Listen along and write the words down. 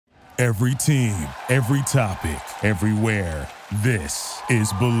Every team, every topic, everywhere. This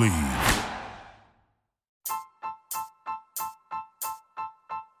is Believe.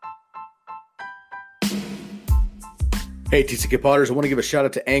 Hey, TCK Potters, I want to give a shout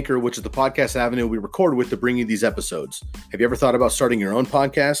out to Anchor, which is the podcast avenue we record with to bring you these episodes. Have you ever thought about starting your own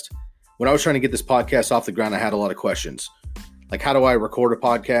podcast? When I was trying to get this podcast off the ground, I had a lot of questions. Like, how do I record a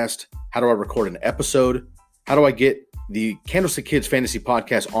podcast? How do I record an episode? How do I get the Candlestick Kids Fantasy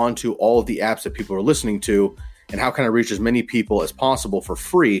Podcast onto all of the apps that people are listening to? And how can I reach as many people as possible for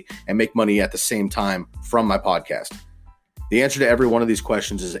free and make money at the same time from my podcast? The answer to every one of these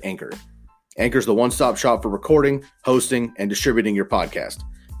questions is Anchor. Anchor is the one-stop shop for recording, hosting, and distributing your podcast.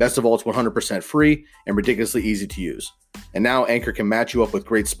 Best of all, it's 100% free and ridiculously easy to use. And now Anchor can match you up with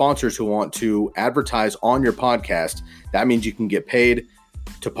great sponsors who want to advertise on your podcast. That means you can get paid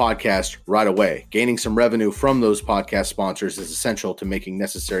to podcast right away. Gaining some revenue from those podcast sponsors is essential to making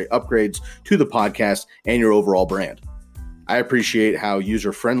necessary upgrades to the podcast and your overall brand. I appreciate how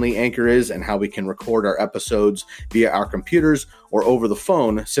user-friendly Anchor is and how we can record our episodes via our computers or over the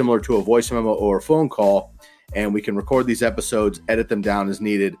phone, similar to a voice memo or a phone call. And we can record these episodes, edit them down as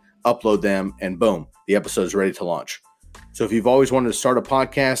needed, upload them, and boom, the episode is ready to launch. So if you've always wanted to start a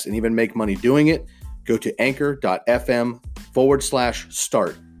podcast and even make money doing it, go to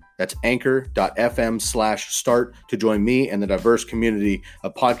anchor.fm/start. That's anchor.fm/start to join me and the diverse community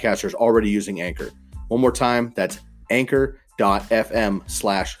of podcasters already using Anchor. One more time, that's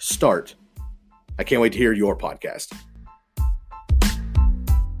anchor.fm/start. I can't wait to hear your podcast.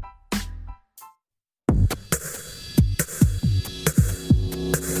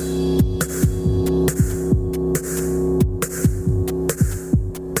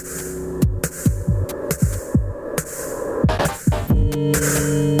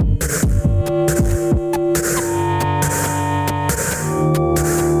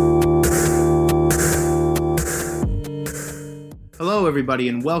 Hello, everybody,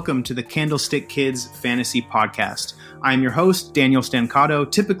 and welcome to the Candlestick Kids Fantasy Podcast. I'm your host, Daniel Stancato,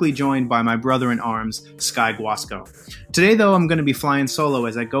 typically joined by my brother-in-arms, Sky Guasco. Today, though, I'm going to be flying solo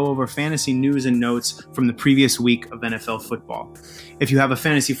as I go over fantasy news and notes from the previous week of NFL football. If you have a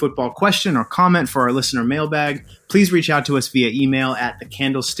fantasy football question or comment for our listener mailbag, please reach out to us via email at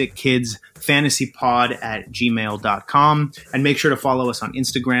thecandlestickkidsfantasypod@gmail.com, and make sure to follow us on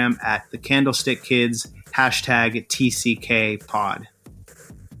Instagram at thecandlestickkids, #TCKpod.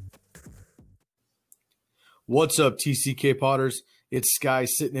 What's up, TCK Potters? It's Sky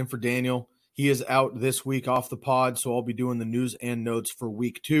sitting in for Daniel. He is out this week off the pod, so I'll be doing the news and notes for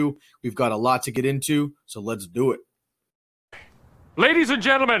week 2. We've got a lot to get into, so let's do it. Ladies and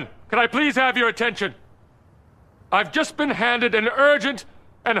gentlemen, can I please have your attention? I've just been handed an urgent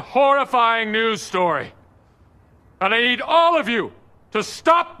and horrifying news story. And I need all of you to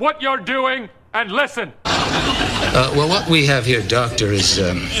stop what you're doing and listen. Well, what we have here, Doctor, is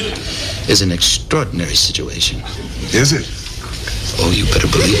an extraordinary situation. Is it? Oh, you better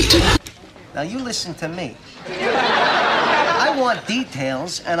believe it. Now, you listen to me. I want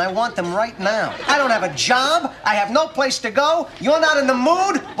details, and I want them right now. I don't have a job. I have no place to go. You're not in the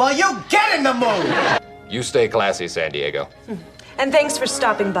mood? Well, you get in the mood. You stay classy, San Diego. And thanks for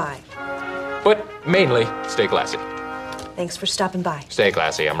stopping by. But mainly, stay classy. Thanks for stopping by. Stay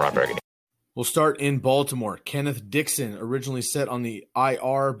classy. I'm Ron Burgundy. We'll start in Baltimore. Kenneth Dixon, originally set on the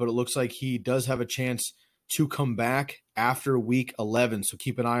IR, but it looks like he does have a chance to come back after week 11, so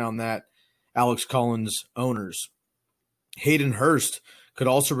keep an eye on that, Alex Collins owners. Hayden Hurst could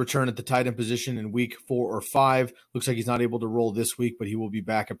also return at the tight end position in week 4 or 5. Looks like he's not able to roll this week, but he will be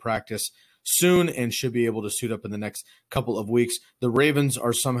back at practice soon and should be able to suit up in the next couple of weeks. The Ravens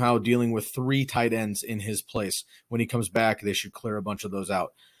are somehow dealing with 3 tight ends in his place. When he comes back, they should clear a bunch of those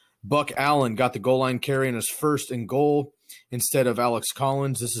out. Buck Allen got the goal line carry in his first and goal instead of Alex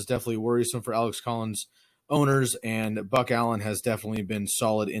Collins. This is definitely worrisome for Alex Collins owners, and Buck Allen has definitely been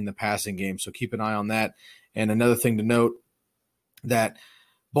solid in the passing game, so keep an eye on that. And another thing to note, that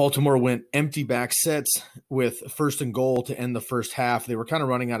Baltimore went empty back sets with first and goal to end the first half. They were kind of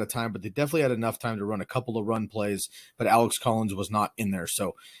running out of time, but they definitely had enough time to run a couple of run plays, but Alex Collins was not in there.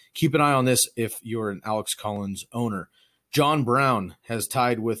 So keep an eye on this if you're an Alex Collins owner. John Brown has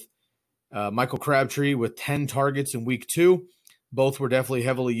tied with Michael Crabtree with 10 targets in week 2. Both were definitely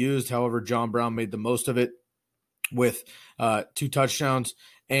heavily used. However, John Brown made the most of it with 2 touchdowns.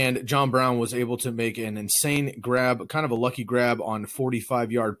 And John Brown was able to make an insane grab, kind of a lucky grab on a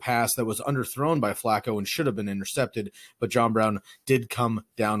 45-yard pass that was underthrown by Flacco and should have been intercepted, but John Brown did come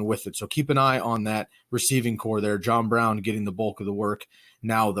down with it. So keep an eye on that receiving core there. John Brown getting the bulk of the work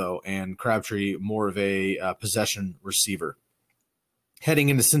now, though, and Crabtree more of a possession receiver. Heading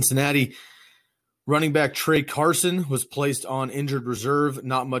into Cincinnati, running back Trey Carson was placed on injured reserve.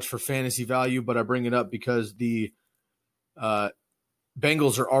 Not much for fantasy value, but I bring it up because the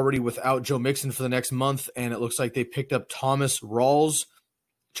Bengals are already without Joe Mixon for the next month, and it looks like they picked up Thomas Rawls,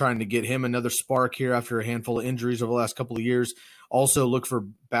 trying to get him another spark here after a handful of injuries over the last couple of years. Also look for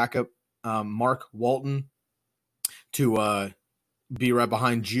backup Mark Walton to be right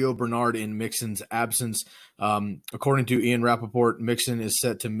behind Gio Bernard in Mixon's absence. According to Ian Rappaport, Mixon is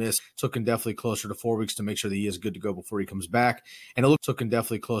set to miss. It's looking definitely closer to 4 weeks to make sure that he is good to go before he comes back. And it looks looking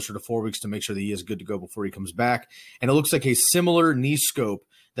definitely closer to 4 weeks to make sure that he is good to go before he comes back. And it looks like a similar knee scope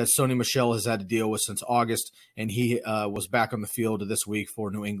that Sony Michel has had to deal with since August, and he was back on the field this week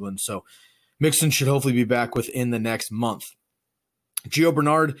for New England. So Mixon should hopefully be back within the next month. Gio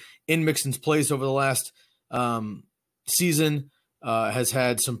Bernard in Mixon's place over the last season has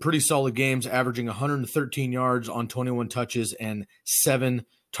had some pretty solid games, averaging 113 yards on 21 touches and 7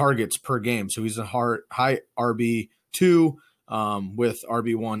 targets per game. So he's a high RB2 with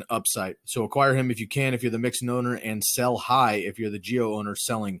RB1 upside. So acquire him if you can, if you're the Mixon owner, and sell high if you're the Gio owner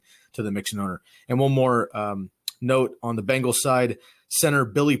selling to the Mixon owner. And one more note on the Bengals side, center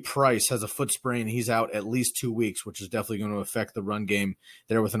Billy Price has a foot sprain. He's out at least 2 weeks, which is definitely going to affect the run game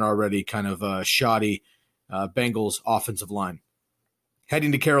there with an already kind of shoddy Bengals offensive line.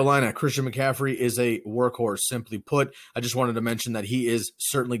 Heading to Carolina, Christian McCaffrey is a workhorse, simply put. I just wanted to mention that he is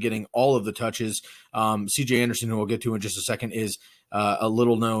certainly getting all of the touches. CJ Anderson, who we'll get to in just a second, is a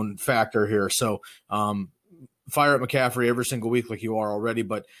little-known factor here. So fire up McCaffrey every single week like you are already,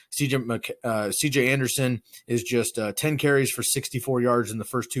 but CJ Anderson is just 10 carries for 64 yards in the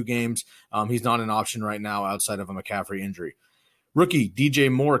first 2 games. He's not an option right now outside of a McCaffrey injury. Rookie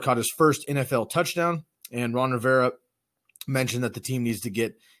DJ Moore caught his first NFL touchdown, and Ron Rivera mentioned that the team needs to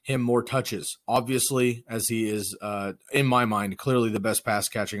get him more touches. Obviously, as he is, in my mind, clearly the best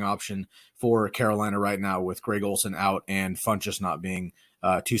pass-catching option for Carolina right now with Greg Olsen out and Funchess not being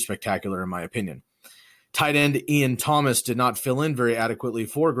too spectacular in my opinion. Tight end Ian Thomas did not fill in very adequately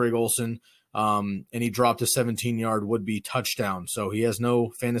for Greg Olsen, and he dropped a 17-yard would-be touchdown. So he has no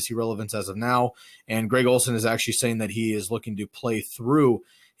fantasy relevance as of now, and Greg Olsen is actually saying that he is looking to play through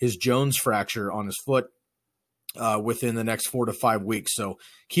his Jones fracture on his foot within the next 4 to 5 weeks. So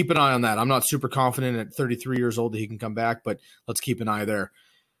keep an eye on that. I'm not super confident at 33 years old that he can come back, but let's keep an eye there.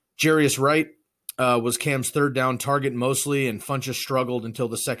 Jarius Wright was Cam's third down target mostly, and Funchess struggled until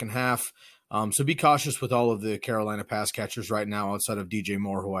the second half. So be cautious with all of the Carolina pass catchers right now outside of DJ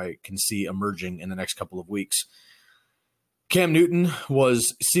Moore, who I can see emerging in the next couple of weeks. Cam Newton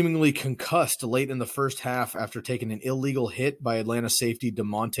was seemingly concussed late in the first half after taking an illegal hit by Atlanta safety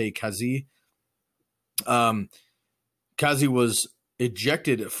DeMonte Kazee. Kazi was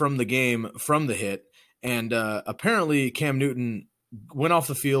ejected from the game from the hit, and apparently Cam Newton went off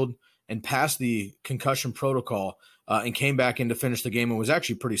the field and passed the concussion protocol and came back in to finish the game and was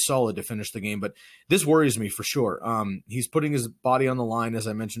actually pretty solid to finish the game. But this worries me for sure. He's putting his body on the line, as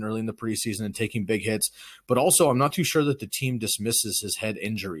I mentioned early in the preseason, and taking big hits. But also, I'm not too sure that the team dismisses his head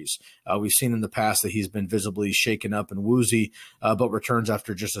injuries. We've seen in the past that he's been visibly shaken up and woozy, but returns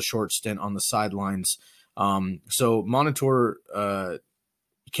after just a short stint on the sidelines. So monitor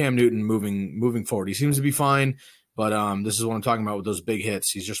Cam Newton moving forward. He seems to be fine, but this is what I'm talking about with those big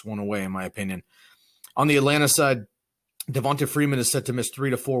hits. He's just one away, in my opinion. On the Atlanta side, Devonta Freeman is set to miss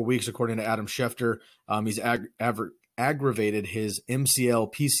 3 to 4 weeks, according to Adam Schefter. He's aggravated his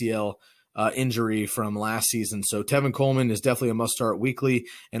MCL, PCL injury from last season. So Tevin Coleman is definitely a must-start weekly,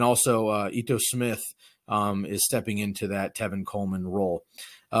 and also Ito Smith is stepping into that Tevin Coleman role.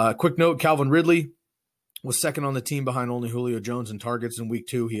 Quick note, Calvin Ridley was second on the team behind only Julio Jones in targets in week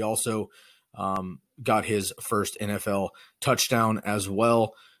 2. He also got his first NFL touchdown as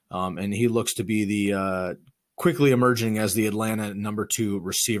well, and he looks to be the quickly emerging as the Atlanta number 2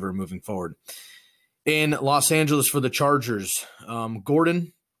 receiver moving forward. In Los Angeles for the Chargers,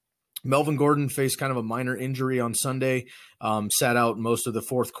 Melvin Gordon faced kind of a minor injury on Sunday, sat out most of the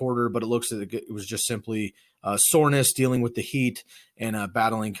fourth quarter, but it looks like it was just simply soreness, dealing with the heat, and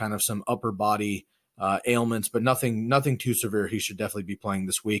battling kind of some upper body ailments, but nothing too severe. He should definitely be playing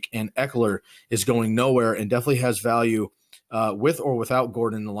this week. And Eckler is going nowhere and definitely has value with or without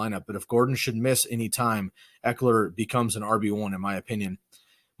Gordon in the lineup. But if Gordon should miss any time, Eckler becomes an RB1 in my opinion.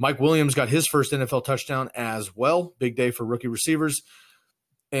 Mike Williams got his first NFL touchdown as well. Big day for rookie receivers.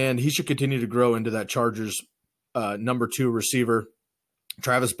 And he should continue to grow into that Chargers number 2 receiver.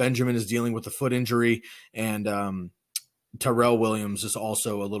 Travis Benjamin is dealing with a foot injury, and Tyrell Williams is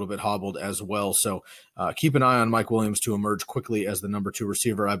also a little bit hobbled as well. So keep an eye on Mike Williams to emerge quickly as the number 2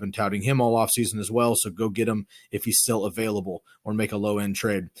 receiver. I've been touting him all offseason as well, so go get him if he's still available or make a low-end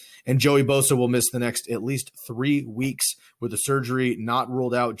trade. And Joey Bosa will miss the next at least 3 weeks with the surgery not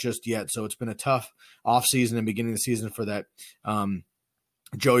ruled out just yet. So it's been a tough offseason and beginning of the season for that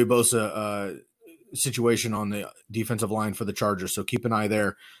Joey Bosa situation on the defensive line for the Chargers. So keep an eye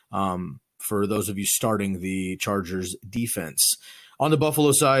there. For those of you starting the Chargers defense. On the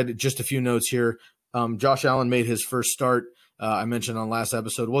Buffalo side, just a few notes here. Josh Allen made his first start. I mentioned on last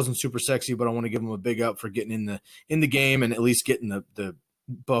episode, wasn't super sexy, but I want to give him a big up for getting in the game and at least getting the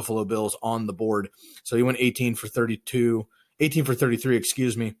Buffalo Bills on the board. So he went 18 for 33,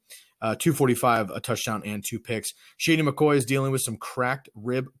 245, a touchdown, and 2 picks. Shady McCoy is dealing with some cracked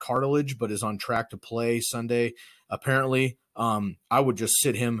rib cartilage, but is on track to play Sunday. Apparently, I would just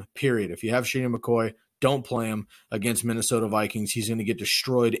sit him, period. If you have Shady McCoy, don't play him against Minnesota Vikings. He's going to get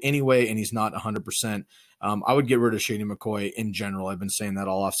destroyed anyway, and he's not 100%. I would get rid of Shady McCoy in general. I've been saying that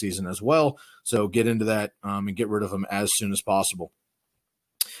all offseason as well. So get into that and get rid of him as soon as possible.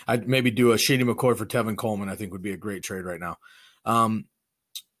 I'd maybe do a Shady McCoy for Tevin Coleman, I think would be a great trade right now.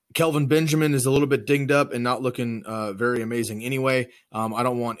 Kelvin Benjamin is a little bit dinged up and not looking very amazing anyway. I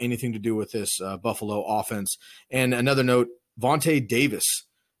don't want anything to do with this Buffalo offense. And another note, Vontae Davis,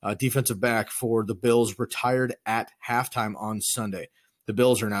 defensive back for the Bills, retired at halftime on Sunday. The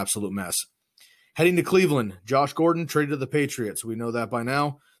Bills are an absolute mess. Heading to Cleveland, Josh Gordon traded to the Patriots. We know that by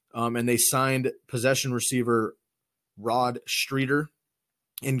now. And they signed possession receiver Rod Streeter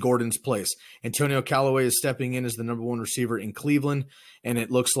in Gordon's place. Antonio Callaway is stepping in as the number 1 receiver in Cleveland, and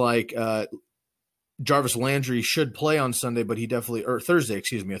it looks like Jarvis Landry should play on Sunday, but he definitely – or Thursday,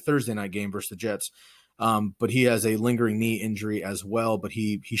 a Thursday night game versus the Jets. But he has a lingering knee injury as well, but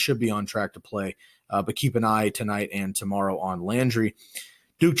he should be on track to play. But keep an eye tonight and tomorrow on Landry.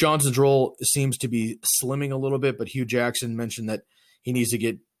 Duke Johnson's role seems to be slimming a little bit, but Hugh Jackson mentioned that he needs to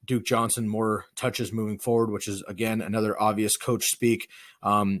get Duke Johnson more touches moving forward, which is, again, another obvious coach speak.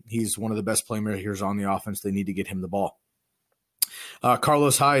 He's one of the best playmakers on the offense. They need to get him the ball.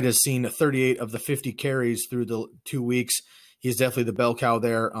 Carlos Hyde has seen 38 of the 50 carries through the 2 weeks. He's definitely the bell cow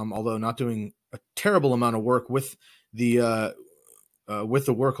there, although not doing a terrible amount of work with the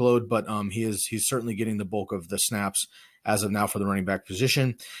workload, but he's certainly getting the bulk of the snaps as of now for the running back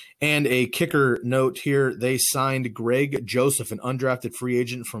position. And a kicker note here, they signed Greg Joseph, an undrafted free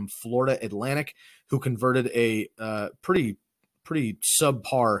agent from Florida Atlantic, who converted a pretty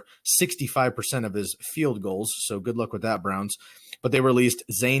subpar 65% of his field goals. So good luck with that, Browns. But they released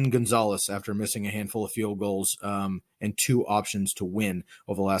Zane Gonzalez after missing a handful of field goals and 2 options to win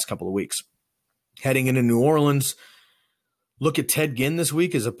over the last couple of weeks. Heading into New Orleans, look at Ted Ginn this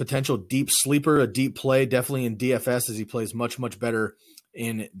week as a potential deep sleeper, a deep play, definitely in DFS as he plays much, much better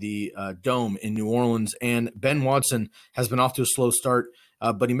in the Dome in New Orleans. And Ben Watson has been off to a slow start,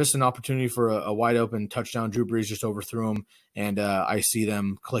 but he missed an opportunity for a wide-open touchdown. Drew Brees just overthrew him, and I see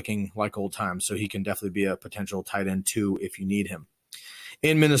them clicking like old times. So he can definitely be a potential tight end, too, if you need him.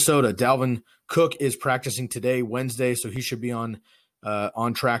 In Minnesota, Dalvin Cook is practicing today, Wednesday, so he should be on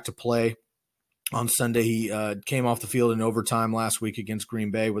track to play. On Sunday, he came off the field in overtime last week against Green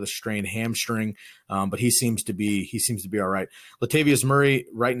Bay with a strained hamstring, but he seems to be all right. Latavius Murray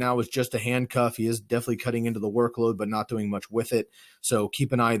right now is just a handcuff. He is definitely cutting into the workload, but not doing much with it. So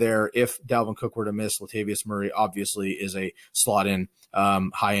keep an eye there. If Dalvin Cook were to miss, Latavius Murray obviously is a slot-in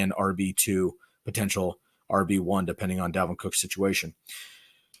high-end RB2, potential RB1, depending on Dalvin Cook's situation.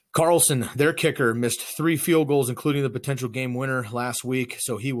 Carlson, their kicker, missed 3 field goals, including the potential game winner last week,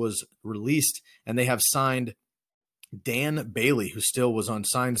 so he was released, and they have signed Dan Bailey, who still was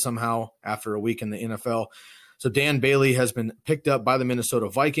unsigned somehow after a week in the NFL. So Dan Bailey has been picked up by the Minnesota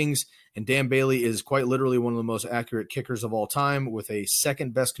Vikings, and Dan Bailey is quite literally one of the most accurate kickers of all time with a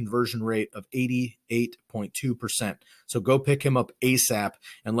second-best conversion rate of 88.2%. So go pick him up ASAP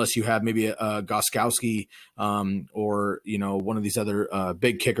unless you have maybe a Gostkowski or, one of these other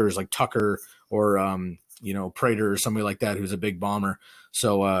big kickers like Tucker or, Prater or somebody like that who's a big bomber.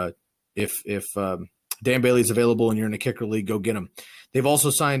 So if Dan Bailey's available and you're in a kicker league, go get him. They've also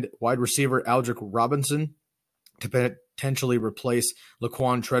signed wide receiver Aldrick Robinson to potentially replace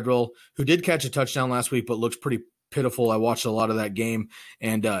Laquan Treadwell, who did catch a touchdown last week, but looks pretty pitiful. I watched a lot of that game,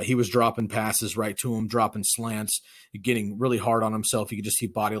 and he was dropping passes right to him, dropping slants, getting really hard on himself. You could just see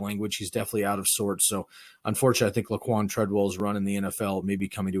body language. He's definitely out of sorts. So, unfortunately, I think Laquan Treadwell's run in the NFL may be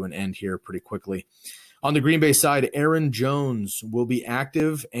coming to an end here pretty quickly. On the Green Bay side, Aaron Jones will be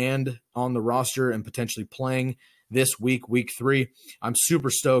active and on the roster and potentially playing this week, week 3. I'm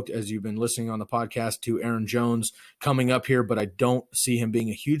super stoked, as you've been listening on the podcast, to Aaron Jones coming up here, but I don't see him being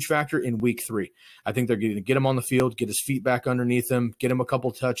a huge factor in week 3. I think they're going to get him on the field, get his feet back underneath him, get him a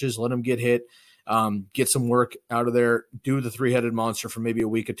couple touches, let him get hit, get some work out of there, do the three-headed monster for maybe a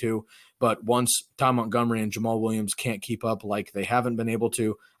week or two. But once Ty Montgomery and Jamal Williams can't keep up like they haven't been able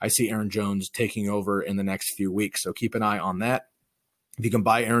to, I see Aaron Jones taking over in the next few weeks. So keep an eye on that. If you can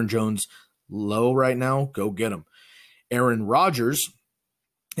buy Aaron Jones low right now, go get him. Aaron Rodgers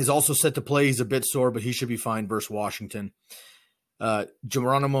is also set to play. He's a bit sore, but he should be fine versus Washington.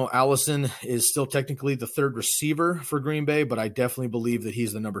 Geronimo Allison is still technically the third receiver for Green Bay, but I definitely believe that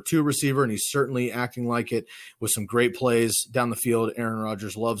he's the number 2 receiver, and he's certainly acting like it with some great plays down the field. Aaron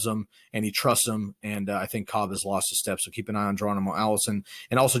Rodgers loves him, and he trusts him, and I think Cobb has lost a step, so keep an eye on Geronimo Allison.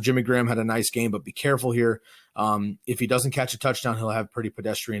 And also Jimmy Graham had a nice game, but be careful here. If he doesn't catch a touchdown, he'll have pretty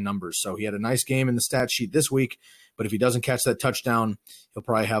pedestrian numbers. So he had a nice game in the stat sheet this week, but if he doesn't catch that touchdown, he'll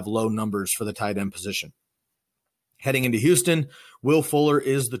probably have low numbers for the tight end position. Heading into Houston, Will Fuller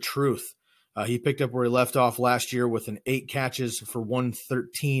is the truth. He picked up where he left off last year with 8 catches for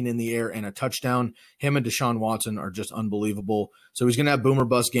 113 in the air and a touchdown. Him and Deshaun Watson are just unbelievable. So he's going to have boom or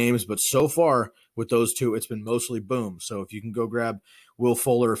bust games, but so far with those two, it's been mostly boom. So if you can go grab Will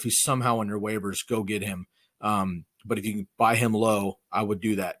Fuller, if he's somehow on your waivers, go get him. But if you can buy him low, I would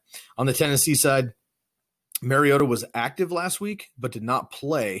do that. On the Tennessee side, Mariota was active last week, but did not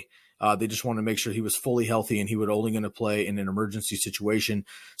play. They just wanted to make sure he was fully healthy and he would only going to play in an emergency situation.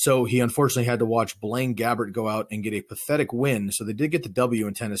 So he unfortunately had to watch Blaine Gabbert go out and get a pathetic win. So they did get the W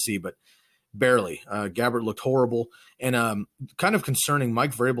in Tennessee, but barely. Gabbert looked horrible. And kind of concerning,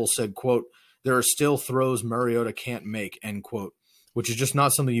 Mike Vrabel said, quote, "There are still throws Mariota can't make," end quote, which is just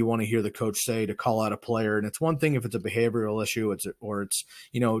not something you want to hear the coach say to call out a player. And it's one thing if it's a behavioral issue, it's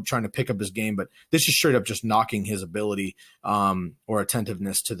trying to pick up his game, but this is straight up just knocking his ability or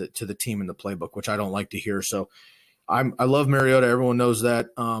attentiveness to the team in the playbook, which I don't like to hear. So I love Mariota. Everyone knows that.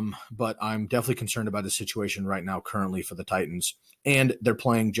 But I'm definitely concerned about his situation right now currently for the Titans. And they're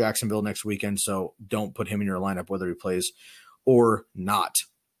playing Jacksonville next weekend, so don't put him in your lineup whether he plays or not.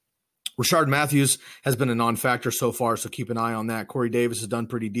 Rashard Matthews has been a non-factor so far, so keep an eye on that. Corey Davis has done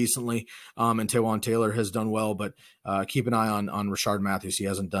pretty decently, and Taywan Taylor has done well, but keep an eye on Rashard Matthews. He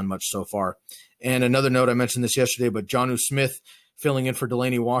hasn't done much so far. And another note, I mentioned this yesterday, but Jonnu Smith filling in for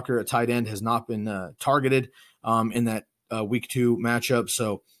Delanie Walker at tight end has not been targeted in that week 2 matchup,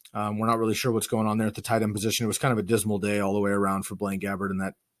 so we're not really sure what's going on there at the tight end position. It was kind of a dismal day all the way around for Blaine Gabbert and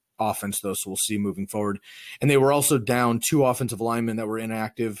that offense, though, so we'll see moving forward. And they were also down 2 offensive linemen that were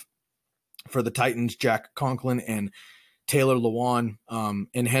inactive for the Titans, Jack Conklin and Taylor Lewan.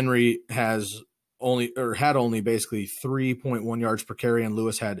 And Henry had only basically 3.1 yards per carry, and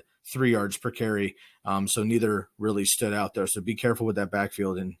Lewis had 3 yards per carry. So neither really stood out there. So be careful with that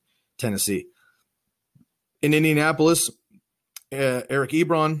backfield in Tennessee. In Indianapolis, Eric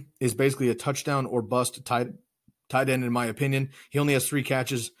Ebron is basically a touchdown or bust tight end, in my opinion. He only has 3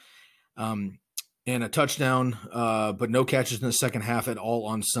 catches. And a touchdown, but no catches in the second half at all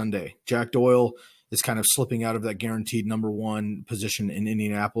on Sunday. Jack Doyle is kind of slipping out of that guaranteed number 1 position in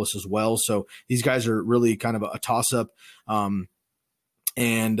Indianapolis as well. So these guys are really kind of a toss-up.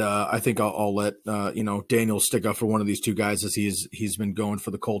 And I think I'll let Daniel stick up for one of these 2 guys as he's been going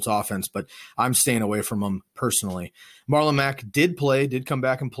for the Colts offense, but I'm staying away from him personally. Marlon Mack did come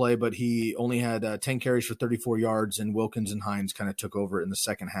back and play, but he only had 10 carries for 34 yards, and Wilkins and Hines kind of took over in the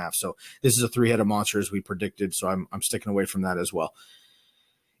second half. So this is a 3-headed monster as we predicted, so I'm sticking away from that as well.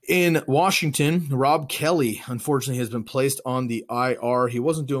 In Washington, Rob Kelly, unfortunately, has been placed on the IR. He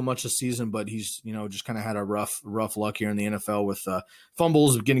wasn't doing much this season, but he's, just kind of had a rough luck here in the NFL with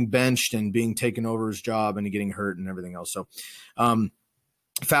fumbles, getting benched and being taken over his job and getting hurt and everything else. So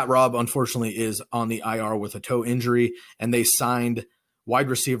Fat Rob, unfortunately, is on the IR with a toe injury, and they signed wide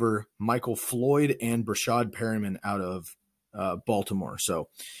receiver Michael Floyd and Brashad Perriman out of Baltimore. So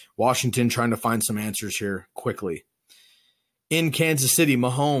Washington trying to find some answers here quickly. In Kansas City,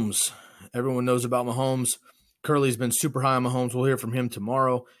 Mahomes. Everyone knows about Mahomes. Curley's been super high on Mahomes. We'll hear from him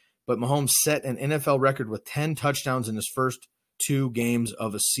tomorrow. But Mahomes set an NFL record with 10 touchdowns in his first 2 games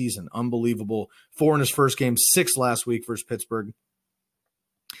of a season. Unbelievable. 4 in his first game, 6 last week versus Pittsburgh.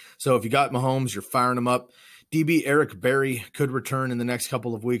 So if you got Mahomes, you're firing him up. DB Eric Berry could return in the next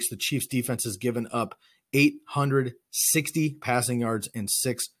couple of weeks. The Chiefs defense has given up 860 passing yards and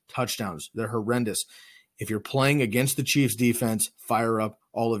 6 touchdowns. They're horrendous. If you're playing against the Chiefs defense, fire up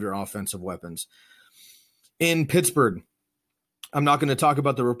all of your offensive weapons. In Pittsburgh, I'm not going to talk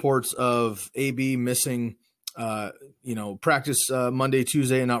about the reports of AB missing practice Monday,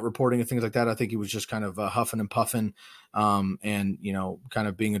 Tuesday, and not reporting and things like that. I think he was just kind of huffing and puffing, and kind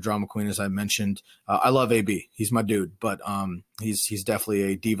of being a drama queen, as I mentioned. I love AB; he's my dude, but he's definitely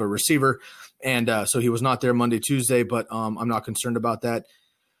a diva receiver, and so he was not there Monday, Tuesday. But I'm not concerned about that.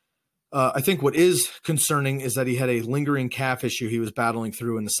 I think what is concerning is that he had a lingering calf issue he was battling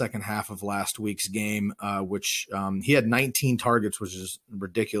through in the second half of last week's game, which he had 19 targets, which is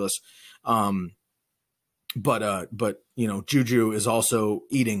ridiculous. But Juju is also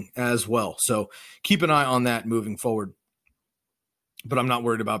eating as well. So keep an eye on that moving forward. But I'm not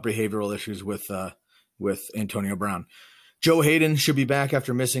worried about behavioral issues with Antonio Brown. Joe Hayden should be back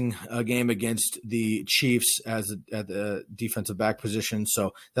after missing a game against the Chiefs at the defensive back position.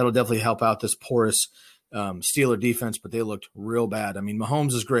 So that'll definitely help out this porous Steeler defense, but they looked real bad. I mean,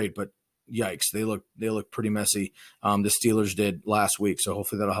 Mahomes is great, but yikes, they look pretty messy. The Steelers did last week. So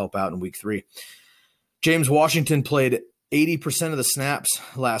hopefully that'll help out in week 3. James Washington played 80% of the snaps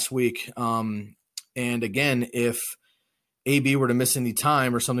last week. And again, if AB were to miss any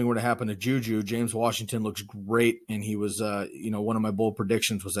time or something were to happen to Juju, James Washington looks great. And he was, one of my bold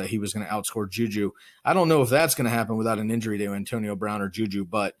predictions was that he was going to outscore Juju. I don't know if that's going to happen without an injury to Antonio Brown or Juju,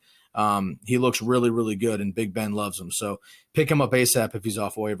 but he looks really, really good, and Big Ben loves him. So pick him up ASAP if he's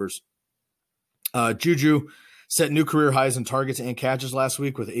off waivers. Juju set new career highs in targets and catches last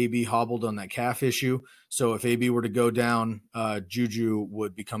week with AB hobbled on that calf issue. So if AB were to go down, Juju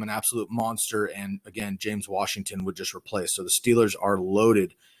would become an absolute monster. And again, James Washington would just replace. So the Steelers are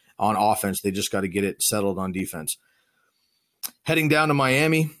loaded on offense. They just got to get it settled on defense. Heading down to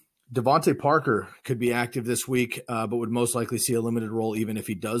Miami, Devontae Parker could be active this week, but would most likely see a limited role even if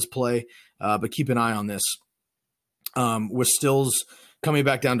he does play. But keep an eye on this. With Stills coming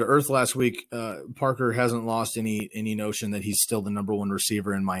back down to earth last week, Parker hasn't lost any notion that he's still the number one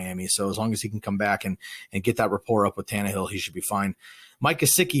receiver in Miami. So as long as he can come back and get that rapport up with Tannehill, he should be fine. Mike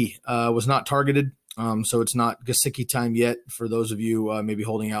Gesicki was not targeted, so it's not Gesicki time yet for those of you maybe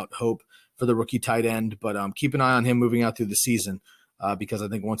holding out hope for the rookie tight end. But keep an eye on him moving out through the season because I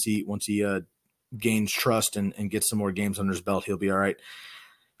think once he gains trust and gets some more games under his belt, he'll be all right.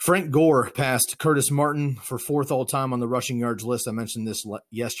 Frank Gore passed Curtis Martin for 4th all-time on the rushing yards list. I mentioned this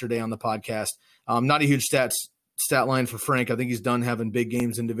yesterday on the podcast. Not a huge stat line for Frank. I think he's done having big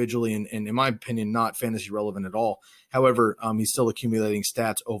games individually and in my opinion, not fantasy relevant at all. However, he's still accumulating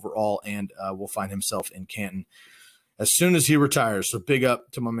stats overall and will find himself in Canton as soon as he retires. So big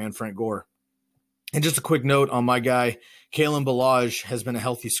up to my man Frank Gore. And just a quick note on my guy, Kalen Ballage has been a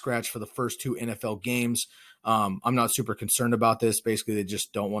healthy scratch for the first 2 NFL games. I'm not super concerned about this. Basically, they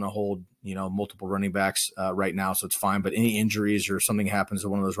just don't want to hold, multiple running backs right now, so it's fine. But any injuries or something happens to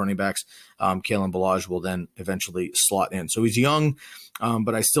one of those running backs, Kalen Ballage will then eventually slot in. So he's young,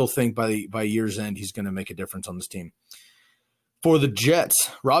 but I still think by year's end, he's going to make a difference on this team. For the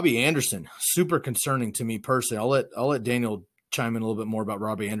Jets, Robbie Anderson, super concerning to me personally. I'll let Daniel chime in a little bit more about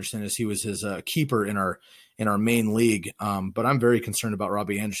Robbie Anderson as he was his keeper in our main league. But I'm very concerned about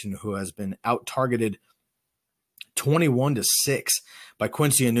Robbie Anderson, who has been out-targeted 21-6 by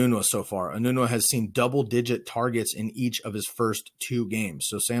Quincy Enunwa so far. Enunwa has seen double-digit targets in each of his first 2 games.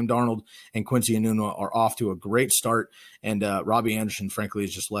 So Sam Darnold and Quincy Enunwa are off to a great start, and Robbie Anderson, frankly,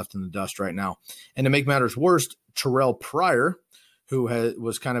 is just left in the dust right now. And to make matters worse, Terrell Pryor, who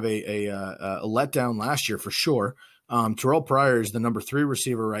was kind of a letdown last year for sure. Terrell Pryor is the number 3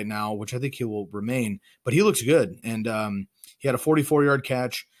 receiver right now, which I think he will remain, but he looks good. And he had a 44-yard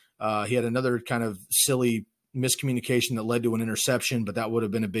catch. He had another kind of silly miscommunication that led to an interception, but that would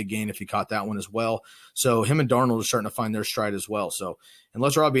have been a big gain if he caught that one as well. So him and Darnold are starting to find their stride as well. So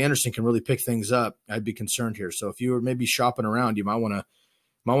unless Robbie Anderson can really pick things up, I'd be concerned here. So if you were maybe shopping around, you might want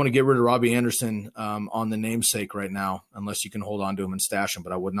to get rid of Robbie Anderson on the namesake right now, unless you can hold on to him and stash him.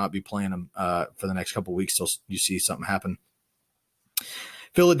 But I would not be playing him for the next couple of weeks till you see something happen.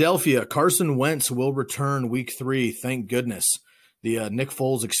 Philadelphia, Carson Wentz will return week 3. Thank goodness. The Nick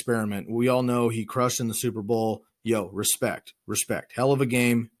Foles experiment. We all know he crushed in the Super Bowl. Respect. Hell of a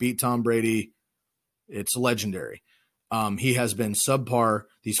game. Beat Tom Brady. It's legendary. He has been subpar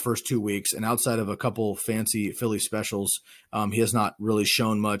these first 2 weeks, and outside of a couple fancy Philly specials, he has not really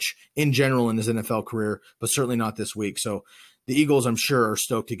shown much in general in his NFL career, but certainly not this week. So the Eagles, I'm sure, are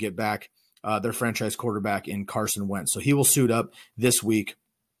stoked to get back their franchise quarterback in Carson Wentz. So he will suit up this week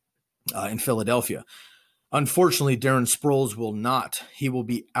in Philadelphia. Unfortunately, Darren Sproles will not. He will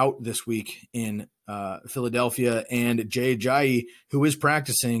be out this week in Philadelphia. And Jay Ajayi, who is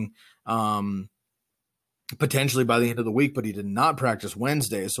practicing potentially by the end of the week, but he did not practice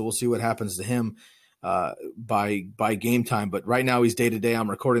Wednesday. So we'll see what happens to him. by game time. But right now he's day to day. I'm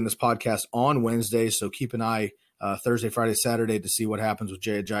recording this podcast on Wednesday, so keep an eye Thursday, Friday, Saturday to see what happens with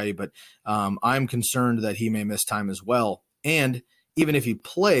Jay Ajayi. But I'm concerned that he may miss time as well. And even if he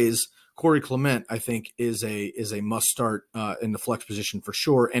plays, Corey Clement, I think, is a must start in the flex position for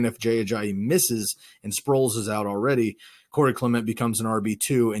sure. And if Jay Ajayi misses and Sproles is out already, Corey Clement becomes an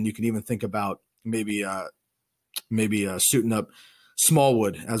RB2, and you can even think about maybe suiting up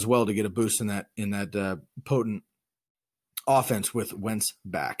Smallwood as well to get a boost in that potent offense with Wentz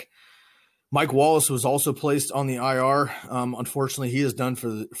back. Mike Wallace was also placed on the IR. Unfortunately, he is done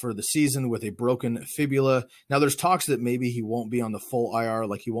for the season with a broken fibula. Now, there's talks that maybe he won't be on the full IR,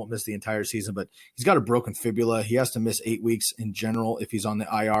 like he won't miss the entire season, but he's got a broken fibula. He has to miss 8 weeks in general if he's on the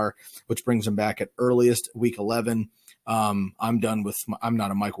IR, which brings him back at earliest week 11. I'm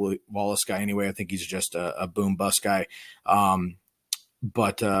not a Mike Wallace guy anyway. I think he's just a boom bust guy.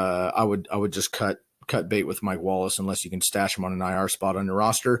 But I would just cut bait with Mike Wallace unless you can stash him on an IR spot on your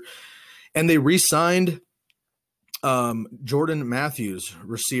roster. And they re-signed Jordan Matthews,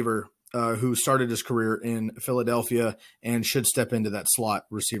 receiver, who started his career in Philadelphia and should step into that slot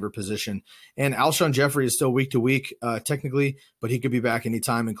receiver position. And Alshon Jeffrey is still week to week, technically, but he could be back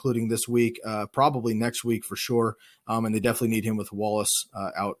anytime, including this week, probably next week for sure. And they definitely need him with Wallace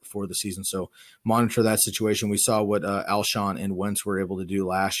out for the season. So monitor that situation. We saw what Alshon and Wentz were able to do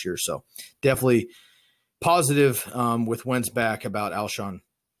last year. So definitely positive with Wentz back about Alshon.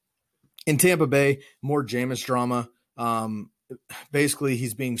 In Tampa Bay, more Jameis drama. Basically,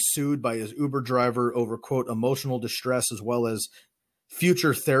 he's being sued by his Uber driver over, quote, emotional distress as well as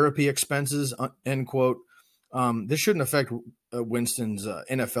future therapy expenses, end quote. This shouldn't affect Winston's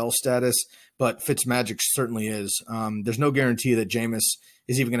NFL status, but Fitzmagic certainly is. There's no guarantee that Jameis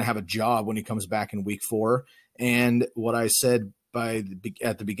is even going to have a job when he comes back in week 4. And what I said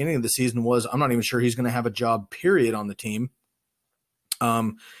at the beginning of the season was I'm not even sure he's going to have a job, period, on the team.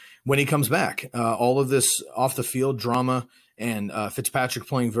 When he comes back, all of this off the field drama and Fitzpatrick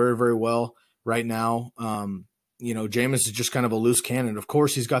playing very, very well right now. Jameis is just kind of a loose cannon. Of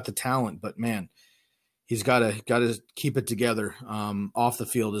course, he's got the talent, but man, he's got to keep it together off the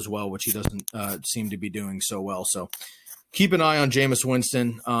field as well, which he doesn't seem to be doing so well. So keep an eye on Jameis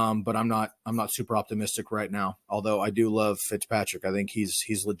Winston, but I'm not super optimistic right now. Although I do love Fitzpatrick, I think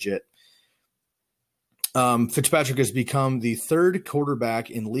he's legit. Fitzpatrick has become the third quarterback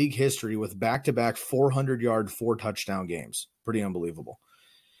in league history with back-to-back 400-yard, 4-touchdown games. Pretty unbelievable.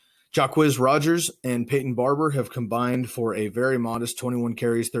 Jacquizz Rodgers and Peyton Barber have combined for a very modest 21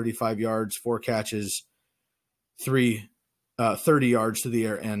 carries, 35 yards, 4 catches, 30 yards to the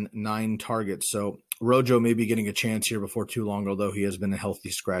air, and 9 targets. So Rojo may be getting a chance here before too long, although he has been a healthy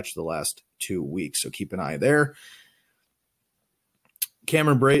scratch the last 2 weeks. So keep an eye there.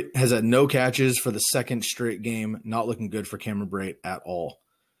 Cameron Brate has had no catches for the second straight game. Not looking good for Cameron Brate at all.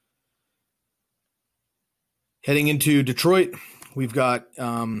 Heading into Detroit, we've got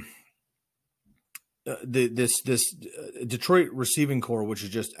this Detroit receiving core, which is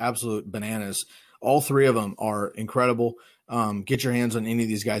just absolute bananas. All 3 of them are incredible. Get your hands on any of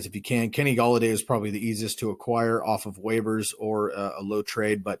these guys if you can. Kenny Golladay is probably the easiest to acquire off of waivers or a low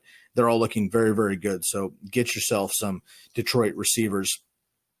trade, but they're all looking very, very good. So get yourself some Detroit receivers.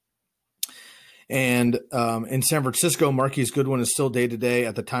 And in San Francisco, Marquise Goodwin is still day-to-day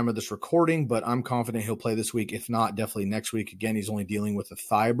at the time of this recording, but I'm confident he'll play this week. If not, definitely next week. Again, he's only dealing with a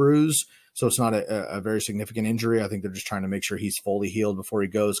thigh bruise, so it's not a very significant injury. I think they're just trying to make sure he's fully healed before he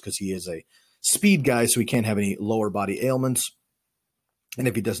goes because he is a speed guy, so he can't have any lower body ailments. And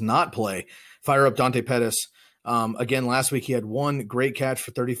if he does not play, fire up Dante Pettis. Again, last week he had 1 great catch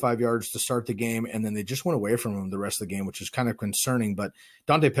for 35 yards to start the game, and then they just went away from him the rest of the game, which is kind of concerning. But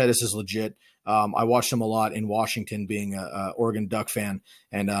Dante Pettis is legit. I watched him a lot in Washington, being a Oregon Duck fan,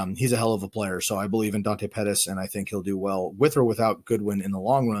 and he's a hell of a player. So I believe in Dante Pettis, and I think he'll do well with or without Goodwin in the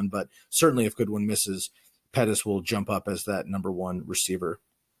long run. But certainly if Goodwin misses, Pettis will jump up as that number 1 receiver.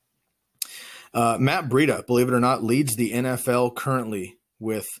 Matt Breida, believe it or not, leads the NFL currently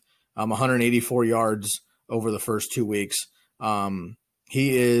with 184 yards over the first 2 weeks.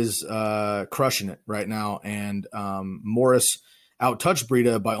 He is crushing it right now. And Morris out-touched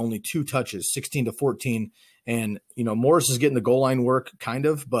Breida by only 2 touches, 16-14. And, Morris is getting the goal line work kind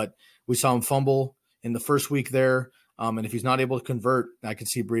of, but we saw him fumble in the first week there. And if he's not able to convert, I can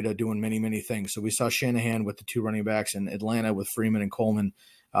see Breida doing many, many things. So we saw Shanahan with the 2 running backs in Atlanta with Freeman and Coleman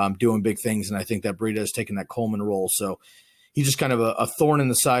doing big things. And I think that Breida has taken that Coleman role. So he's just kind of a thorn in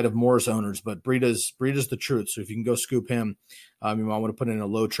the side of Morris owners, but Breida's the truth. So if you can go scoop him, you might want to put in a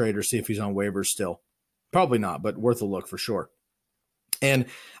low trade or see if he's on waivers still. Probably not, but worth a look for sure. And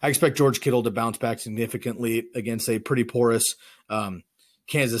I expect George Kittle to bounce back significantly against a pretty porous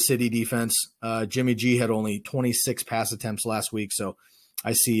Kansas City defense. Jimmy G had only 26 pass attempts last week, so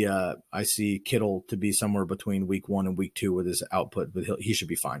I see Kittle to be somewhere between week 1 and week 2 with his output, but he should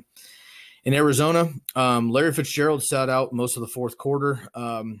be fine. In Arizona, Larry Fitzgerald sat out most of the fourth quarter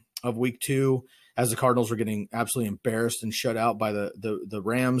of week 2 as the Cardinals were getting absolutely embarrassed and shut out by the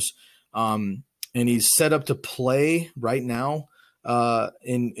Rams. And he's set up to play right now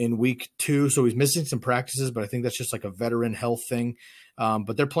in week 2. So he's missing some practices, but I think that's just like a veteran health thing.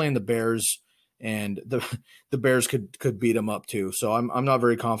 But they're playing the Bears, and the Bears could beat him up too. So I'm not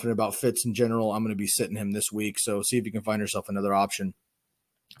very confident about Fitz in general. I'm going to be sitting him this week. So see if you can find yourself another option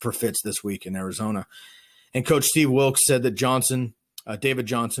for Fitz this week in Arizona. And Coach Steve Wilks said that David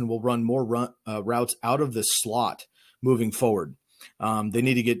Johnson will run more routes out of the slot moving forward. They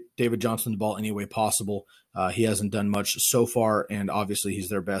need to get David Johnson the ball any way possible. He hasn't done much so far, and obviously he's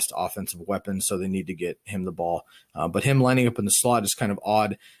their best offensive weapon, so they need to get him the ball. But him lining up in the slot is kind of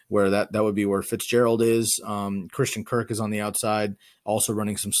odd, where that would be where Fitzgerald is. Christian Kirk is on the outside, also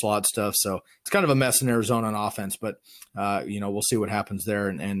running some slot stuff. So it's kind of a mess in Arizona on offense, but we'll see what happens there.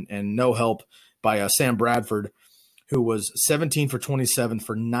 And no help by Sam Bradford, who was 17 for 27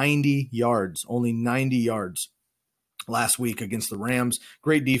 for 90 yards, only 90 yards last week against the Rams.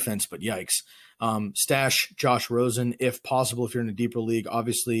 Great defense, but yikes. Stash Josh Rosen, if possible, if you're in a deeper league,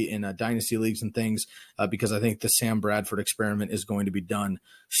 obviously in dynasty leagues and things, because I think the Sam Bradford experiment is going to be done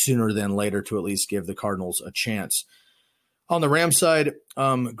sooner than later to at least give the Cardinals a chance. On the Rams side,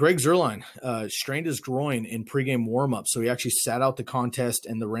 Greg Zuerlein strained his groin in pregame warmup, so he actually sat out the contest,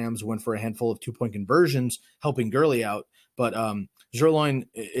 and the Rams went for a handful of 2-point conversions, helping Gurley out. But Zuerlein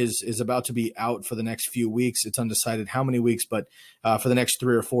is about to be out for the next few weeks. It's undecided how many weeks, but for the next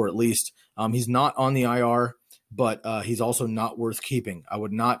 3 or 4 at least. He's not on the IR, but he's also not worth keeping. I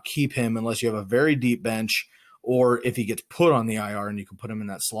would not keep him unless you have a very deep bench, or if he gets put on the IR and you can put him in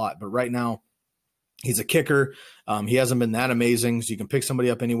that slot. But right now, he's a kicker. He hasn't been that amazing, so you can pick somebody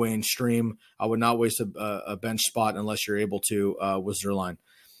up anyway and stream. I would not waste a bench spot unless you're able to with Zuerlein.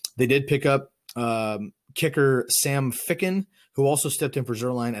 They did pick up kicker Sam Ficken, who also stepped in for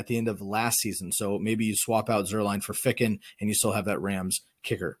Zuerlein at the end of last season. So maybe you swap out Zuerlein for Ficken, and you still have that Rams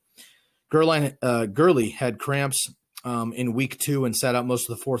kicker. Gurley had cramps in week 2 and sat out most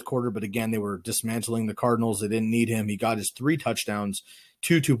of the fourth quarter, but again, they were dismantling the Cardinals. They didn't need him. He got his 3 touchdowns,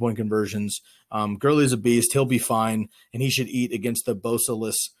 2 2-point conversions. Gurley's a beast. He'll be fine, and he should eat against the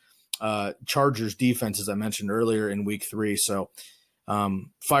Bosa-less Chargers defense, as I mentioned earlier in week 3. So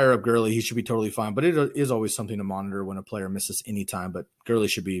fire up Gurley. He should be totally fine, but it is always something to monitor when a player misses any time, but Gurley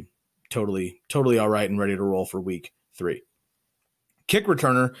should be totally all right and ready to roll for week 3. Kick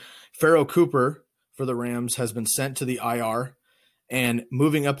returner Pharoh Cooper for the Rams has been sent to the IR, and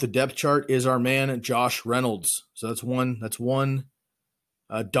moving up the depth chart is our man Josh Reynolds. So that's one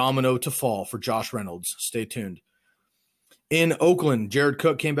domino to fall for Josh Reynolds. Stay tuned. In Oakland, Jared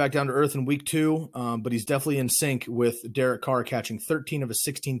Cook came back down to earth in week 2, but he's definitely in sync with Derek Carr, catching 13 of his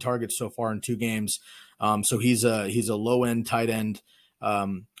 16 targets so far in 2 games. So he's a low-end tight end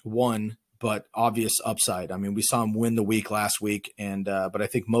 1, but obvious upside. I mean, we saw him win the week last week, and but I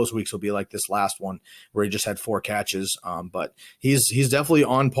think most weeks will be like this last one where he just had 4 catches. But he's definitely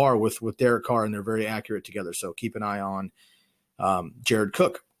on par with Derek Carr, and they're very accurate together. So keep an eye on Jared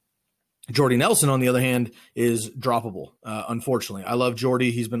Cook. Jordy Nelson, on the other hand, is droppable, unfortunately. I love Jordy.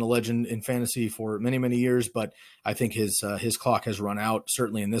 He's been a legend in fantasy for many, many years, but I think his clock has run out,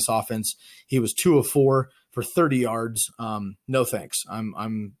 certainly in this offense. He was 2 of 4 for 30 yards. No thanks.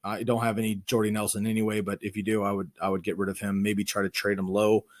 I don't have any Jordy Nelson anyway, but if you do, I would get rid of him, maybe try to trade him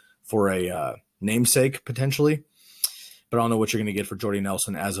low for a namesake potentially. But I don't know what you're going to get for Jordy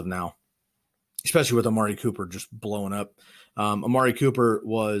Nelson as of now, especially with Amari Cooper just blowing up. Amari Cooper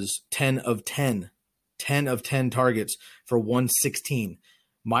was 10 of 10 targets for 116.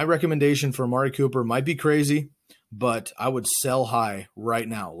 My recommendation for Amari Cooper might be crazy, but I would sell high right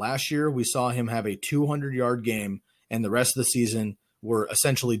now. Last year, we saw him have a 200-yard game, and the rest of the season were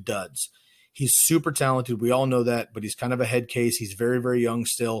essentially duds. He's super talented. We all know that, but he's kind of a head case. He's very, very young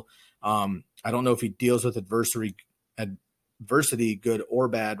still. I don't know if he deals with adversity, good or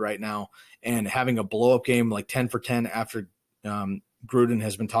bad right now, and having a blow-up game like 10 for 10 after Gruden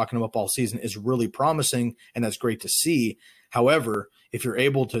has been talking him up all season is really promising, and that's great to see. However, if you're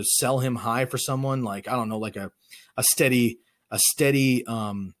able to sell him high for someone like, I don't know, like a steady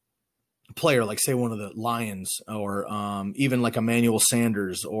player, like say one of the Lions or even like Emmanuel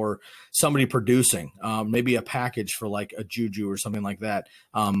Sanders or somebody producing, maybe a package for like a Juju or something like that,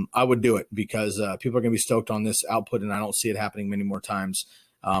 I would do it because people are going to be stoked on this output, and I don't see it happening many more times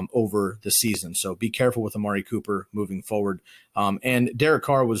over the season. So be careful with Amari Cooper moving forward. And Derek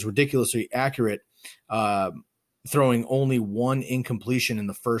Carr was ridiculously accurate, throwing only one incompletion in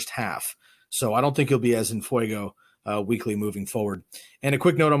the first half. So I don't think he'll be as in fuego weekly moving forward. And a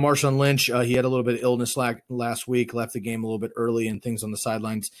quick note on Marshawn Lynch. He had a little bit of illness last week, left the game a little bit early and things on the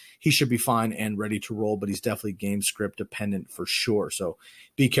sidelines. He should be fine and ready to roll, but he's definitely game script dependent for sure. So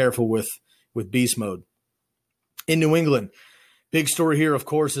be careful with beast mode. In New England, big story here, of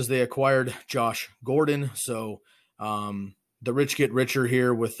course, is they acquired Josh Gordon. So the rich get richer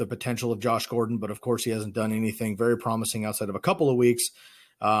here with the potential of Josh Gordon, but of course he hasn't done anything very promising outside of a couple of weeks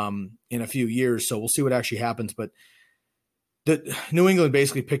in a few years. So we'll see what actually happens. But the New England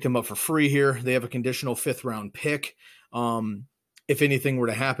basically picked him up for free here. They have a conditional 5th round pick. If anything were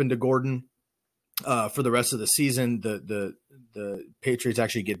to happen to Gordon for the rest of the season, the Patriots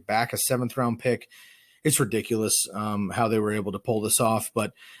actually get back a 7th round pick. It's ridiculous how they were able to pull this off.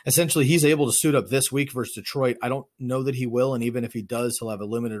 But essentially, he's able to suit up this week versus Detroit. I don't know that he will, and even if he does, he'll have a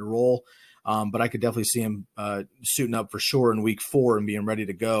limited role. But I could definitely see him suiting up for sure in week 4 and being ready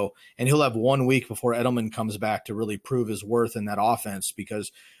to go. And he'll have 1 week before Edelman comes back to really prove his worth in that offense,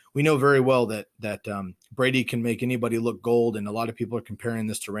 because we know very well that Brady can make anybody look gold. And a lot of people are comparing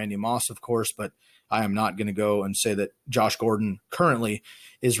this to Randy Moss, of course, but I am not going to go and say that Josh Gordon currently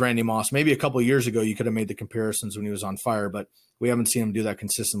is Randy Moss. Maybe a couple of years ago, you could have made the comparisons when he was on fire, but we haven't seen him do that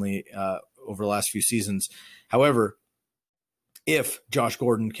consistently over the last few seasons. However, if Josh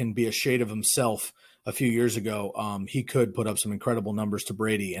Gordon can be a shade of himself a few years ago, he could put up some incredible numbers to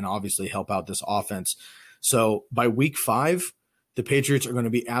Brady and obviously help out this offense. So by week 5, the Patriots are going to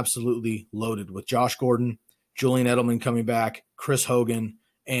be absolutely loaded with Josh Gordon, Julian Edelman coming back, Chris Hogan,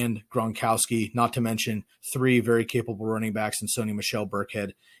 and Gronkowski, not to mention 3 very capable running backs in Sony Michel,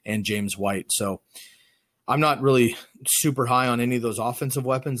 Burkhead, and James White. So I'm not really super high on any of those offensive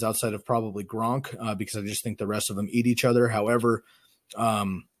weapons outside of probably Gronk because I just think the rest of them eat each other. However,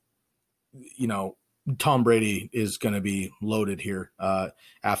 Tom Brady is going to be loaded here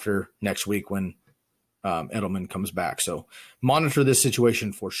after next week when Edelman comes back. So monitor this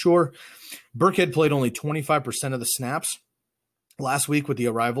situation for sure. Burkhead played only 25% of the snaps last week with the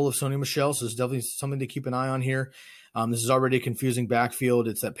arrival of Sony Michel, so it's definitely something to keep an eye on here. This is already a confusing backfield.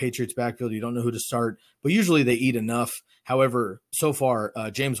 It's that Patriots backfield. You don't know who to start, but usually they eat enough. However, so far,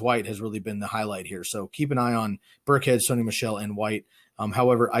 James White has really been the highlight here. So keep an eye on Burkhead, Sony Michel, and White.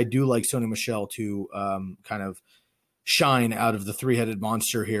 However, I do like Sony Michel to kind of shine out of the 3-headed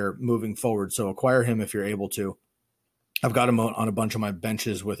monster here moving forward. So acquire him if you're able to. I've got him on a bunch of my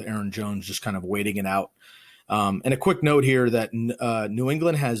benches with Aaron Jones, just kind of waiting it out. And a quick note here that New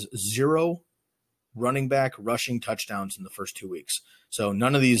England has 0 running back rushing touchdowns in the first 2 weeks. So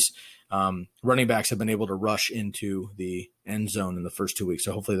none of these running backs have been able to rush into the end zone in the first 2 weeks.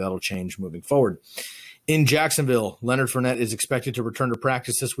 So hopefully that'll change moving forward. In Jacksonville, Leonard Fournette is expected to return to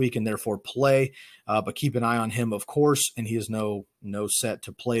practice this week and therefore play, but keep an eye on him, of course, and he is no set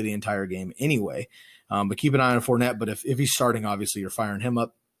to play the entire game anyway. But keep an eye on Fournette, but if he's starting, obviously you're firing him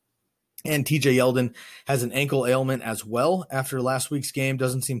up. And TJ Yeldon has an ankle ailment as well after last week's game.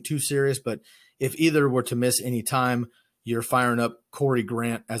 Doesn't seem too serious, but if either were to miss any time, you're firing up Corey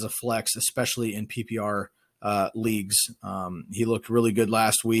Grant as a flex, especially in PPR leagues. He looked really good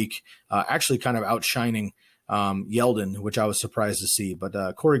last week, actually kind of outshining Yeldon, which I was surprised to see.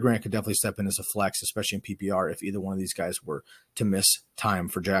 But Corey Grant could definitely step in as a flex, especially in PPR, if either one of these guys were to miss time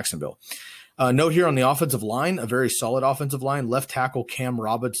for Jacksonville. Note here on the offensive line, a very solid offensive line. Left tackle Cam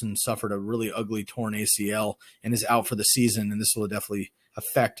Robinson suffered a really ugly torn ACL and is out for the season, and this will definitely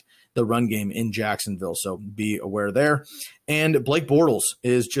affect the run game in Jacksonville. So be aware there. And Blake Bortles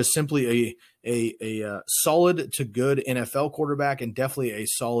is just simply a solid to good NFL quarterback and definitely a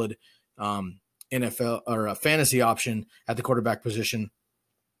solid NFL or a fantasy option at the quarterback position.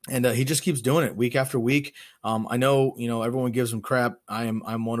 And he just keeps doing it week after week. I know, everyone gives him crap.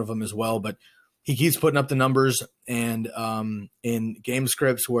 I'm one of them as well, but he keeps putting up the numbers. And in game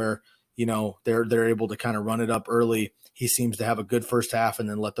scripts where, they're able to kind of run it up early, he seems to have a good first half and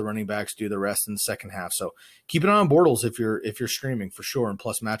then let the running backs do the rest in the second half. So keep an eye on Bortles if you're streaming for sure, and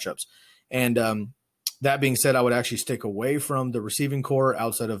plus matchups. And that being said, I would actually stick away from the receiving core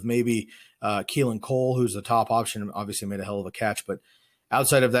outside of maybe Keelan Cole, who's the top option. Obviously made a hell of a catch, but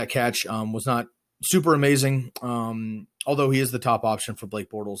outside of that catch, was not super amazing, although he is the top option for Blake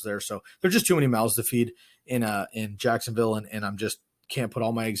Bortles there. So there's just too many mouths to feed in Jacksonville, and I'm just can't put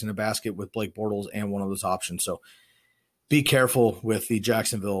all my eggs in a basket with Blake Bortles and one of those options. So be careful with the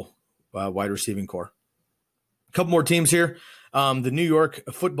Jacksonville wide receiving core. A couple more teams here. The New York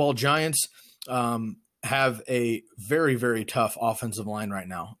Football Giants have a very, very tough offensive line right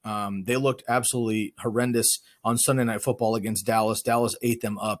now. They looked absolutely horrendous on Sunday Night Football against Dallas. Dallas ate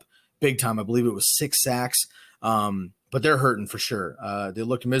them up big time. I believe it was 6 sacks, but they're hurting for sure. They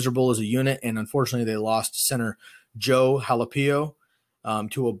looked miserable as a unit, and unfortunately they lost center Joe Jalapeno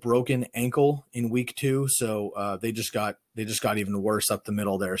to a broken ankle in week 2. So they just got even worse up the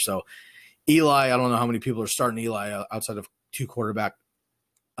middle there. So Eli, I don't know how many people are starting Eli outside of 2 quarterback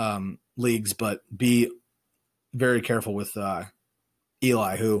leagues, but be very careful with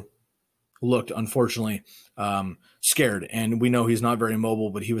Eli, who looked unfortunately scared. And we know he's not very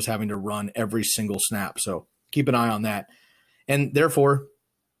mobile, but he was having to run every single snap. So keep an eye on that. And therefore,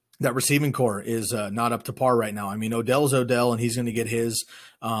 that receiving core is not up to par right now. I mean, Odell's Odell, and he's going to get his.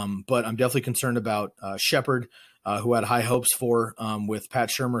 But I'm definitely concerned about Shepard, who had high hopes for with Pat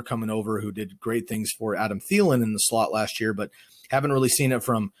Shurmur coming over, who did great things for Adam Thielen in the slot last year, but haven't really seen it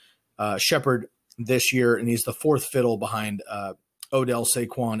from Shepard this year. And he's the 4th fiddle behind Odell,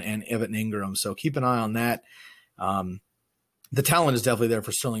 Saquon, and Evan Ingram. So keep an eye on that. The talent is definitely there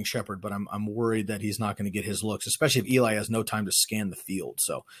for Sterling Shepard, but I'm worried that he's not going to get his looks, especially if Eli has no time to scan the field.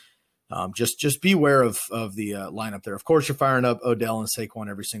 So just beware of the lineup there. Of course, you're firing up Odell and Saquon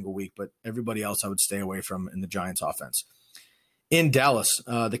every single week, but everybody else I would stay away from in the Giants offense. In Dallas,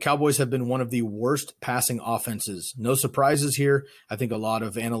 the Cowboys have been one of the worst passing offenses. No surprises here. I think a lot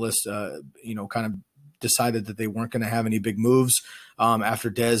of analysts, kind of decided that they weren't going to have any big moves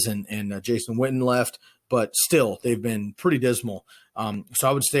after Dez and Jason Witten left, but still they've been pretty dismal. So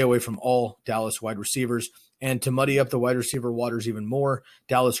I would stay away from all Dallas wide receivers. And to muddy up the wide receiver waters even more,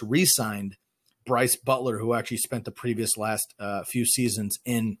 Dallas re-signed Bryce Butler, who actually spent the previous last few seasons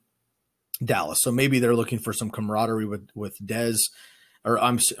in Dallas. So maybe they're looking for some camaraderie with Dez, or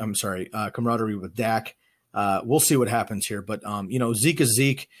I'm sorry, camaraderie with Dak. We'll see what happens here, but Zeke is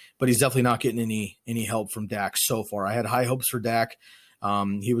Zeke, but he's definitely not getting any help from Dak so far. I had high hopes for Dak.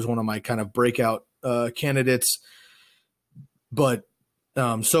 He was one of my kind of breakout candidates, but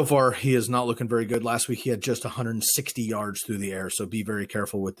so far he is not looking very good. Last week he had just 160 yards through the air, so be very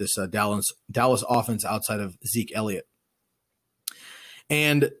careful with this Dallas offense outside of Zeke Elliott.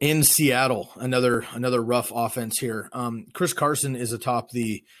 And in Seattle, another rough offense here. Chris Carson is atop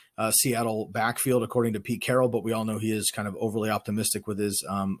the Seattle backfield, according to Pete Carroll, but we all know he is kind of overly optimistic with his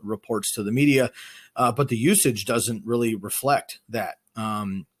reports to the media. But the usage doesn't really reflect that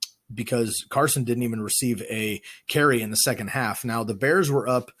because Carson didn't even receive a carry in the second half. Now, the Bears were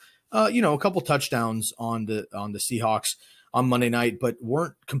up, a couple touchdowns on the Seahawks on Monday night, but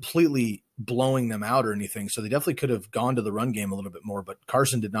weren't completely blowing them out or anything. So they definitely could have gone to the run game a little bit more, but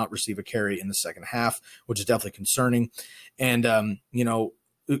Carson did not receive a carry in the second half, which is definitely concerning. And,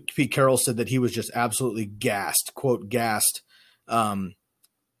 Pete Carroll said that he was just absolutely gassed, quote, gassed,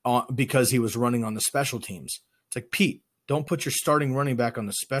 because he was running on the special teams. It's like, Pete, don't put your starting running back on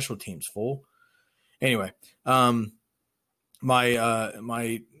the special teams, fool. Anyway,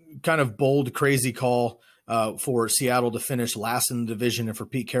 my kind of bold, crazy call for Seattle to finish last in the division and for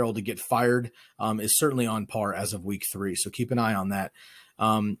Pete Carroll to get fired is certainly on par as of week 3. So keep an eye on that.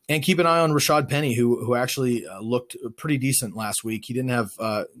 And keep an eye on Rashad Penny, who actually looked pretty decent last week. He didn't have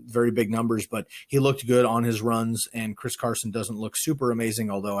very big numbers, but he looked good on his runs. And Chris Carson doesn't look super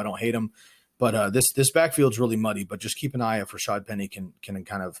amazing, although I don't hate him. But this backfield's really muddy. But just keep an eye if Rashad Penny can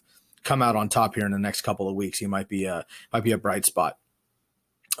kind of come out on top here in the next couple of weeks. He might be a bright spot.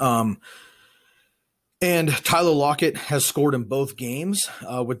 And Tyler Lockett has scored in both games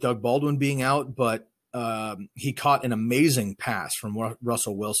with Doug Baldwin being out, but he caught an amazing pass from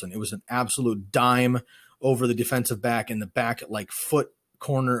Russell Wilson. It was an absolute dime over the defensive back in the back, foot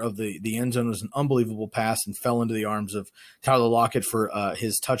corner of the end zone. It was an unbelievable pass and fell into the arms of Tyler Lockett for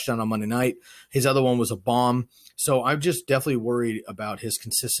his touchdown on Monday night. His other one was a bomb. So I'm just definitely worried about his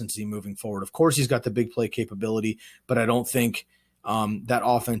consistency moving forward. Of course, he's got the big play capability, but I don't think that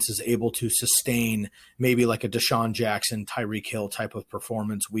offense is able to sustain maybe like a Deshaun Jackson, Tyreek Hill type of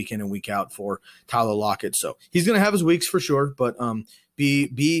performance week in and week out for Tyler Lockett. So he's going to have his weeks for sure, but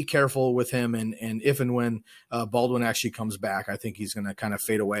be careful with him. And if and when Baldwin actually comes back, I think he's going to kind of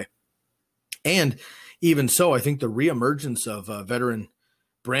fade away. And even so, I think the reemergence of veteran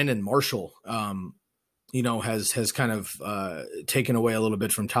Brandon Marshall, has kind of taken away a little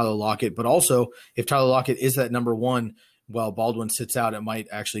bit from Tyler Lockett. But also, if Tyler Lockett is that number one, while Baldwin sits out, it might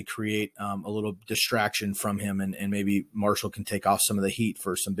actually create a little distraction from him, and maybe Marshall can take off some of the heat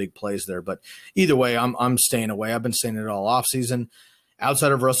for some big plays there. But either way, I'm staying away. I've been saying it all offseason.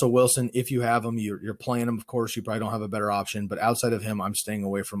 outside of Russell Wilson, if you have him, you're playing him. Of course, you probably don't have a better option, but outside of him, I'm staying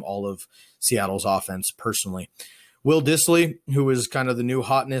away from all of Seattle's offense personally. Will Dissly, who is kind of the new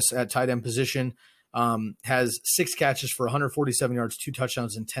hotness at tight end position, has 6 catches for 147 yards, 2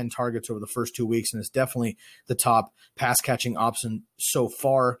 touchdowns, and 10 targets over the first 2 weeks, and is definitely the top pass catching option so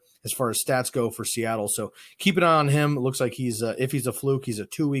far as stats go for Seattle. So keep an eye on him. It looks like if he's a fluke, he's a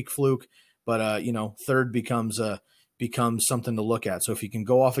 2-week fluke, but third becomes something to look at. So if he can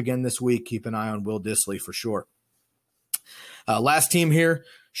go off again this week, keep an eye on Will Dissly for sure. Last team here,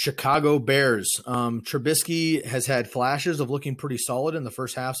 Chicago Bears. Trubisky has had flashes of looking pretty solid in the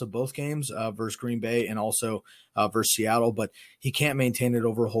first halves of both games versus Green Bay and also versus Seattle, but he can't maintain it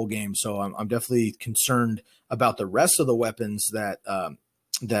over a whole game. So I'm definitely concerned about the rest of the weapons that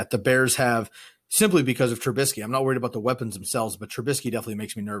the Bears have simply because of Trubisky. I'm not worried about the weapons themselves, but Trubisky definitely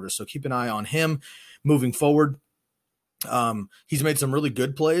makes me nervous. So keep an eye on him moving forward. He's made some really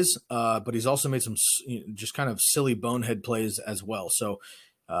good plays, but he's also made some just kind of silly bonehead plays as well. So,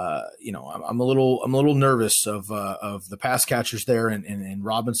 I'm a little nervous of the pass catchers there and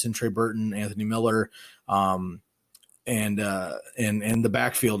Robinson, Trey Burton, Anthony Miller, and the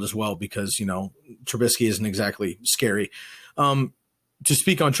backfield as well, because, Trubisky isn't exactly scary. To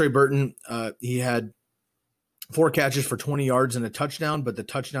speak on Trey Burton, he had 4 catches for 20 yards and a touchdown, but the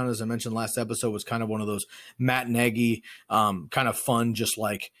touchdown, as I mentioned last episode, was kind of one of those Matt Nagy kind of fun, just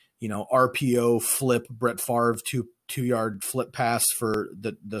like, RPO flip, Brett Favre 2-yard flip pass for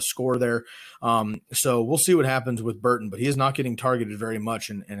the score there. So we'll see what happens with Burton, but he is not getting targeted very much.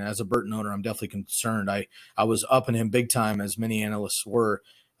 And as a Burton owner, I'm definitely concerned. I was upping him big time, as many analysts were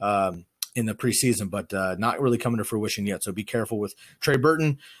in the preseason, but not really coming to fruition yet. So be careful with Trey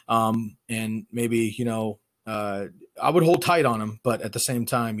Burton, and maybe, I would hold tight on him, but at the same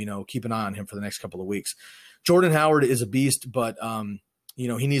time, keep an eye on him for the next couple of weeks. Jordan Howard is a beast, but,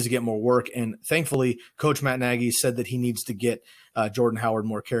 he needs to get more work. And thankfully, Coach Matt Nagy said that he needs to get Jordan Howard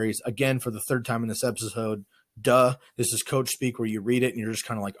more carries. Again, for the third time in this episode, this is coach speak where you read it and you're just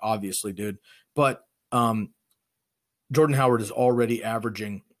kind of like, obviously, dude. But Jordan Howard is already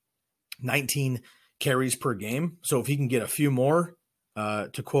averaging 19 carries per game. So if he can get a few more,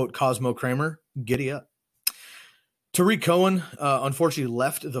 to quote Cosmo Kramer, giddy up. Tariq Cohen, unfortunately,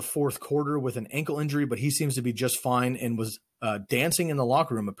 left the fourth quarter with an ankle injury, but he seems to be just fine and was dancing in the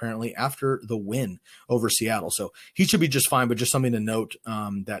locker room, apparently, after the win over Seattle. So he should be just fine, but just something to note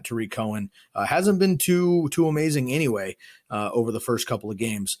that Tariq Cohen hasn't been too amazing anyway over the first couple of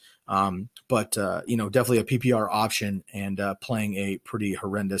games. But definitely a PPR option and playing a pretty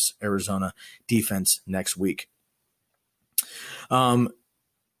horrendous Arizona defense next week.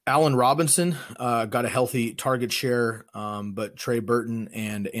 Allen Robinson got a healthy target share, but Trey Burton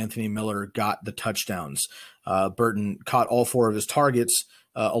and Anthony Miller got the touchdowns. Burton caught all 4 of his targets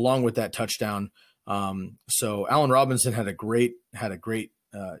along with that touchdown. So Allen Robinson had a great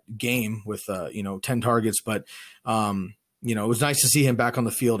game with 10 targets, but it was nice to see him back on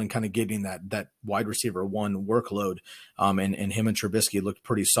the field and kind of getting that wide receiver 1 workload. And him and Trubisky looked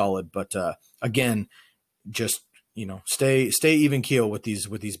pretty solid, but again, just stay even keel with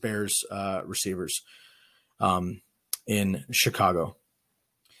these Bears receivers in Chicago.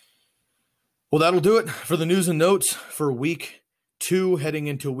 Well, that'll do it for the news and notes for week 2 heading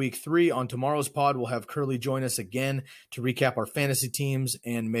into week 3. On tomorrow's pod, we'll have Curly join us again to recap our fantasy teams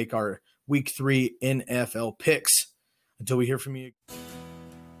and make our week 3 NFL picks. Until we hear from you.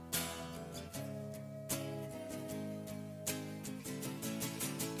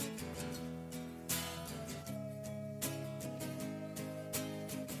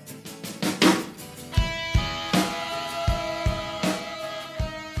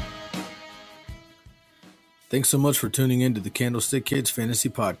 Thanks so much for tuning in to the Candlestick Kids Fantasy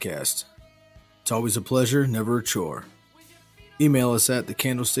Podcast. It's always a pleasure, never a chore. Email us at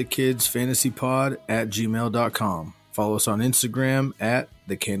thecandlestickkidsfantasypod@gmail.com. Follow us on Instagram at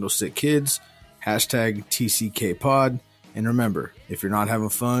thecandlestickkids, #TCKpod. And remember, if you're not having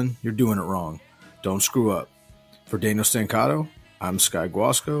fun, you're doing it wrong. Don't screw up. For Daniel Stancato, I'm Sky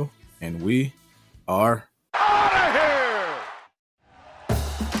Guasco, and we are Out of here!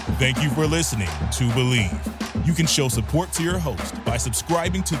 Thank you for listening to Believe. You can show support to your host by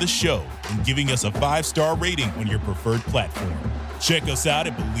subscribing to the show and giving us a 5-star rating on your preferred platform. Check us out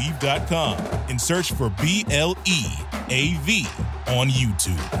at Believe.com and search for BLEAV on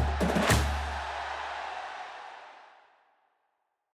YouTube.